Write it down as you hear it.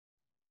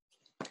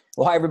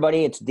Well, hi,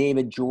 everybody. It's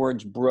David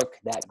George Brooke,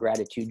 that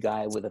gratitude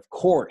guy, with, of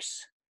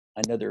course,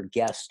 another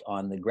guest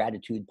on the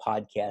Gratitude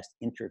Podcast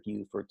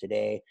interview for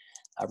today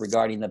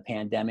regarding the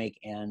pandemic.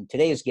 And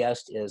today's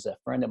guest is a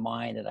friend of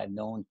mine that I've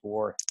known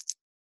for,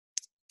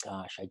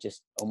 gosh, I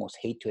just almost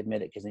hate to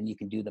admit it because then you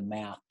can do the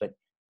math, but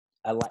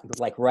I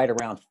like right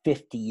around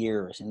 50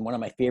 years. And one of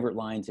my favorite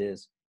lines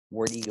is,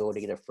 where do you go to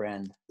get a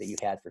friend that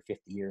you've had for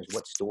 50 years?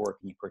 What store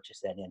can you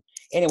purchase that in?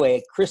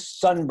 Anyway, Kris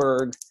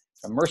Sundberg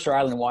from Mercer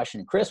Island,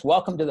 Washington. Kris,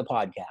 welcome to the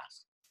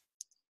podcast.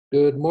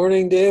 Good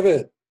morning,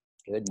 David.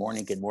 Good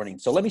morning. Good morning.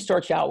 So let me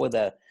start you out with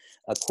a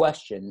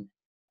question.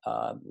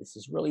 This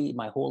is really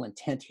my whole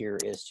intent here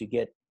is to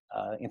get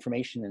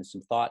information and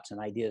some thoughts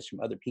and ideas from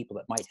other people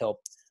that might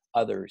help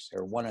others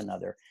or one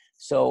another.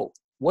 So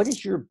what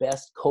is your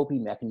best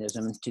coping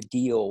mechanism to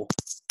deal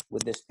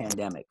with this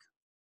pandemic?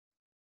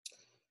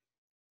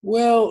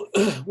 Well,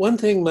 one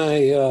thing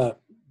my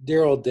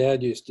dear old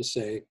dad used to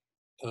say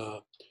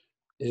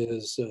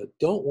is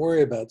don't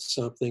worry about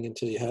something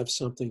until you have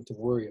something to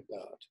worry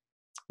about.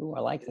 Oh, I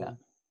like that.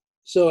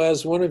 So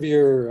as one of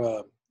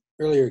your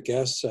earlier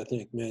guests, I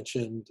think,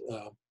 mentioned,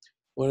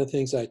 one of the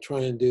things I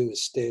try and do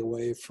is stay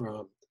away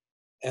from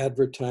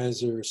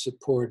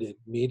advertiser-supported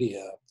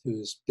media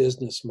whose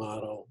business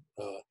model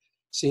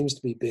seems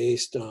to be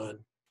based on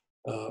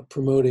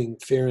promoting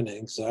fear and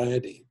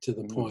anxiety to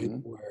the point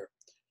where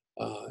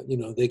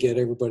they get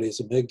everybody's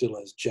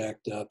amygdalas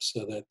jacked up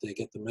so that they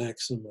get the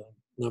maximum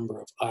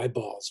number of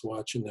eyeballs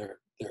watching their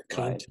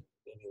content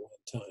at any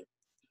one time.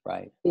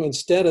 Right. So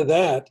instead of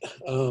that,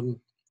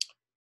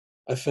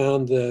 I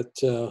found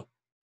that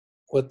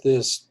what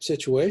this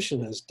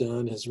situation has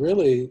done has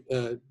really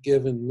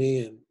given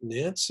me and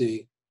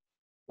Nancy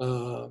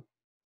some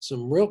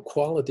real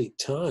quality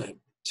time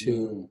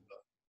to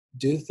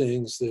do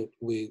things that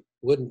we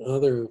wouldn't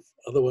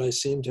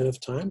otherwise seem to have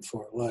time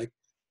for, like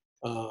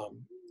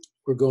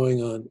we're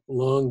going on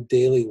long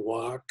daily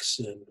walks,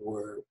 and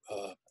we're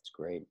that's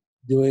great,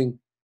 doing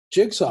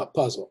jigsaw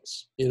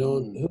puzzles.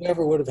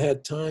 Whoever would have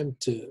had time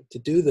to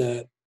do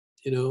that,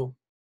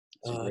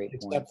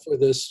 except for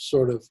this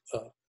sort of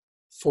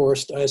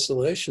forced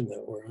isolation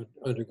that we're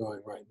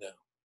undergoing right now.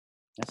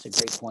 That's a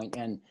great point.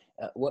 And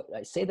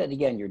I say that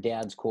again, your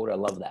dad's quote, I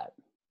love that.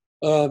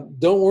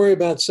 Don't worry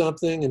about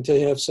something until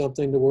you have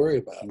something to worry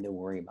about. Something to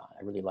worry about.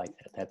 I really like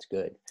that. That's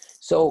good.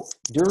 So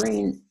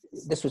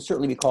this would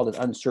certainly be called an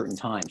uncertain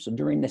time. So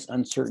during this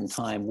uncertain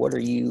time, what do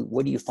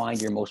you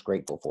find you're most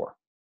grateful for?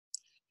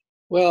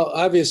 Well,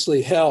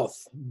 obviously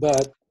health,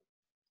 but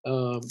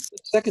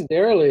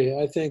secondarily,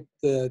 I think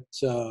that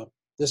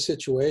this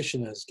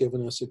situation has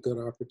given us a good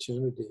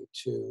opportunity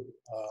to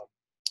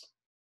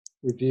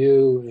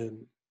review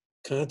and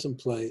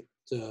contemplate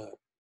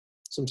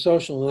some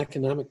social and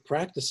economic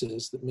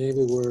practices that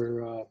maybe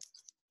were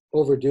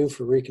overdue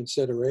for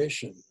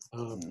reconsideration.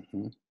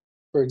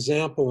 For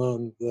example,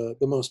 on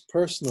the most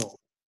personal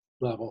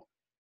level,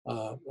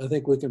 I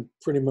think we can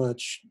pretty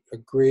much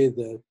agree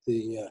that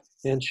the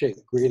handshake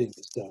greeting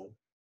is done.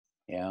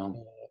 Yeah.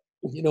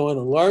 On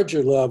a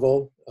larger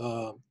level,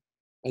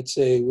 I'd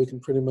say we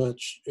can pretty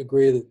much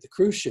agree that the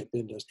cruise ship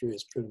industry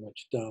is pretty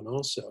much done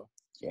also.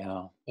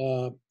 Yeah.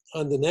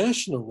 On the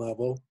national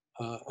level,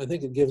 I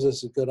think it gives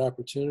us a good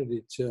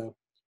opportunity to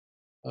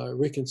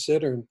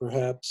reconsider and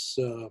perhaps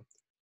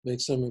make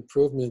some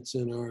improvements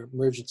in our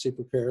emergency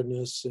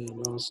preparedness and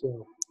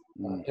also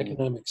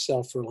economic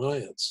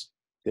self-reliance.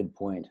 Good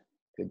point.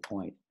 Good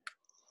point.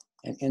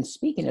 And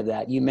speaking of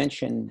that, you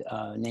mentioned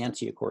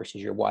Nancy, of course,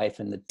 is your wife,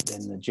 and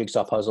the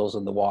jigsaw puzzles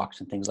and the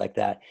walks and things like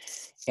that.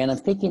 And I'm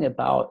thinking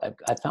about,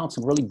 I found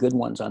some really good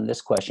ones on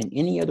this question.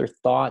 Any other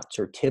thoughts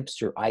or tips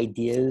or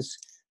ideas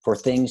for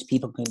things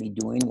people can be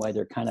doing while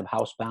they're kind of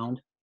housebound?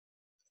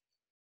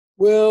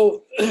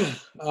 Well,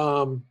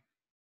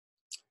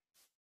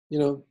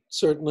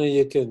 certainly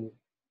you can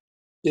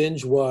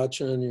binge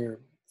watch on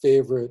your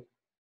favorite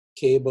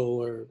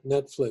cable or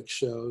Netflix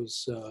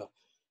shows.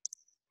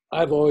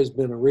 I've always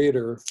been a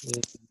reader,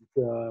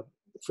 and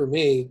for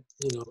me,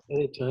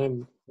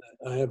 anytime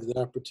I have the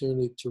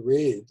opportunity to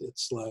read,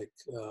 it's like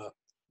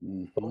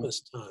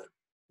bonus time.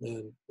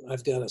 And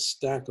I've got a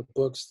stack of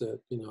books that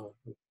I'm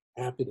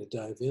happy to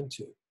dive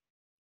into.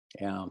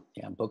 Yeah,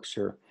 books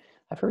are.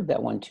 I've heard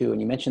that one too.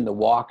 And you mentioned the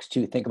walks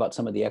too. Think about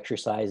some of the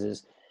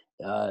exercises.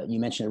 You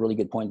mentioned a really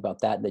good point about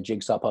that, the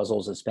jigsaw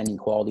puzzles and spending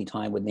quality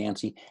time with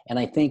Nancy. And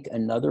I think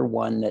another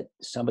one that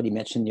somebody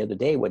mentioned the other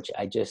day, which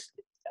I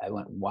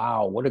went,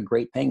 wow, what a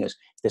great thing, is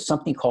there's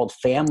something called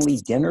family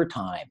dinner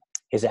time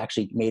has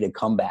actually made a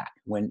comeback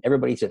when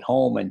everybody's at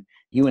home. And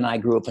you and I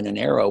grew up in an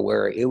era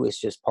where it was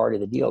just part of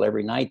the deal.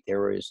 Every night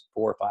there was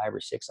 4 or 5 or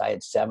 6. I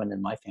had 7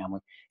 in my family.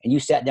 And you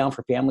sat down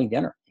for family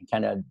dinner and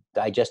kind of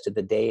digested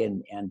the day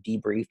and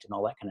debriefed and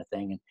all that kind of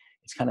thing. And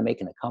it's kind of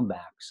making a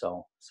comeback.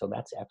 So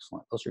that's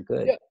excellent. Those are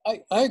good. Yeah,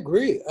 I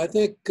agree. I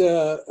think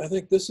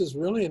this is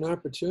really an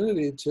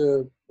opportunity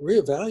to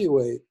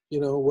reevaluate,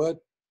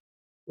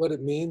 what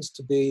it means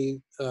to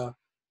be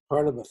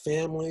part of a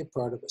family,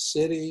 part of a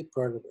city,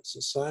 part of a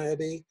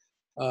society,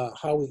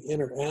 how we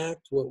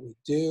interact, what we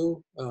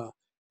do.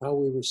 how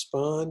we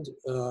respond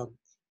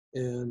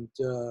and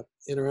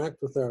interact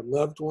with our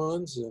loved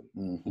ones. And,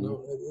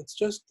 Mm-hmm. it's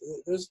just,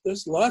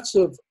 there's lots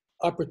of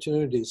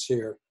opportunities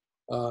here,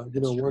 That's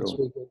once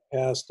true. we get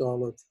past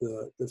all of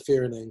the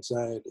fear and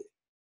anxiety.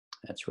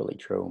 That's really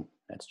true.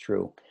 That's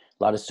true.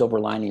 A lot of silver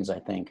linings, I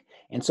think.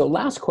 And so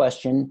last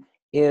question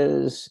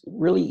is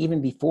really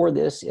even before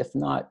this, if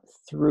not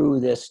through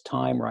this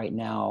time right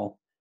now,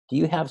 do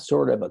you have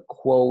sort of a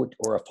quote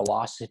or a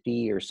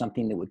philosophy or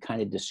something that would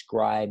kind of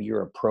describe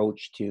your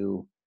approach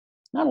to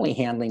not only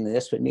handling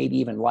this, but maybe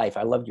even life?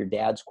 I loved your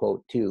dad's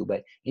quote too,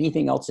 but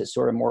anything else that's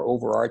sort of more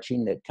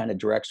overarching that kind of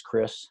directs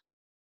Kris?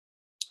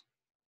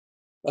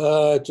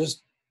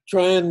 Just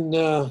try and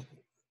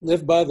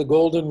live by the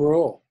golden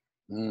rule.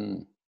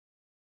 Mm.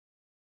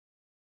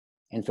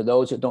 And for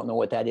those that don't know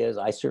what that is,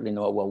 I certainly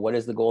know it well. What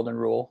is the golden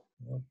rule?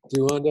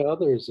 Do unto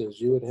others as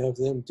you would have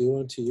them do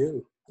unto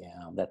you.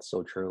 Yeah, that's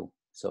so true.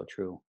 So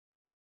true.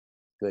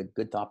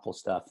 Good, thoughtful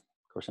stuff.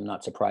 Of course, I'm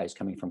not surprised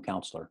coming from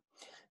counselor.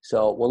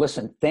 So, well,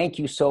 listen, thank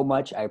you so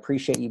much. I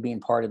appreciate you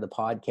being part of the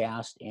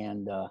podcast,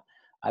 and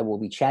I will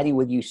be chatting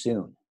with you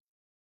soon.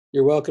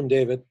 You're welcome,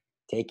 David.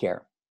 Take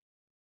care.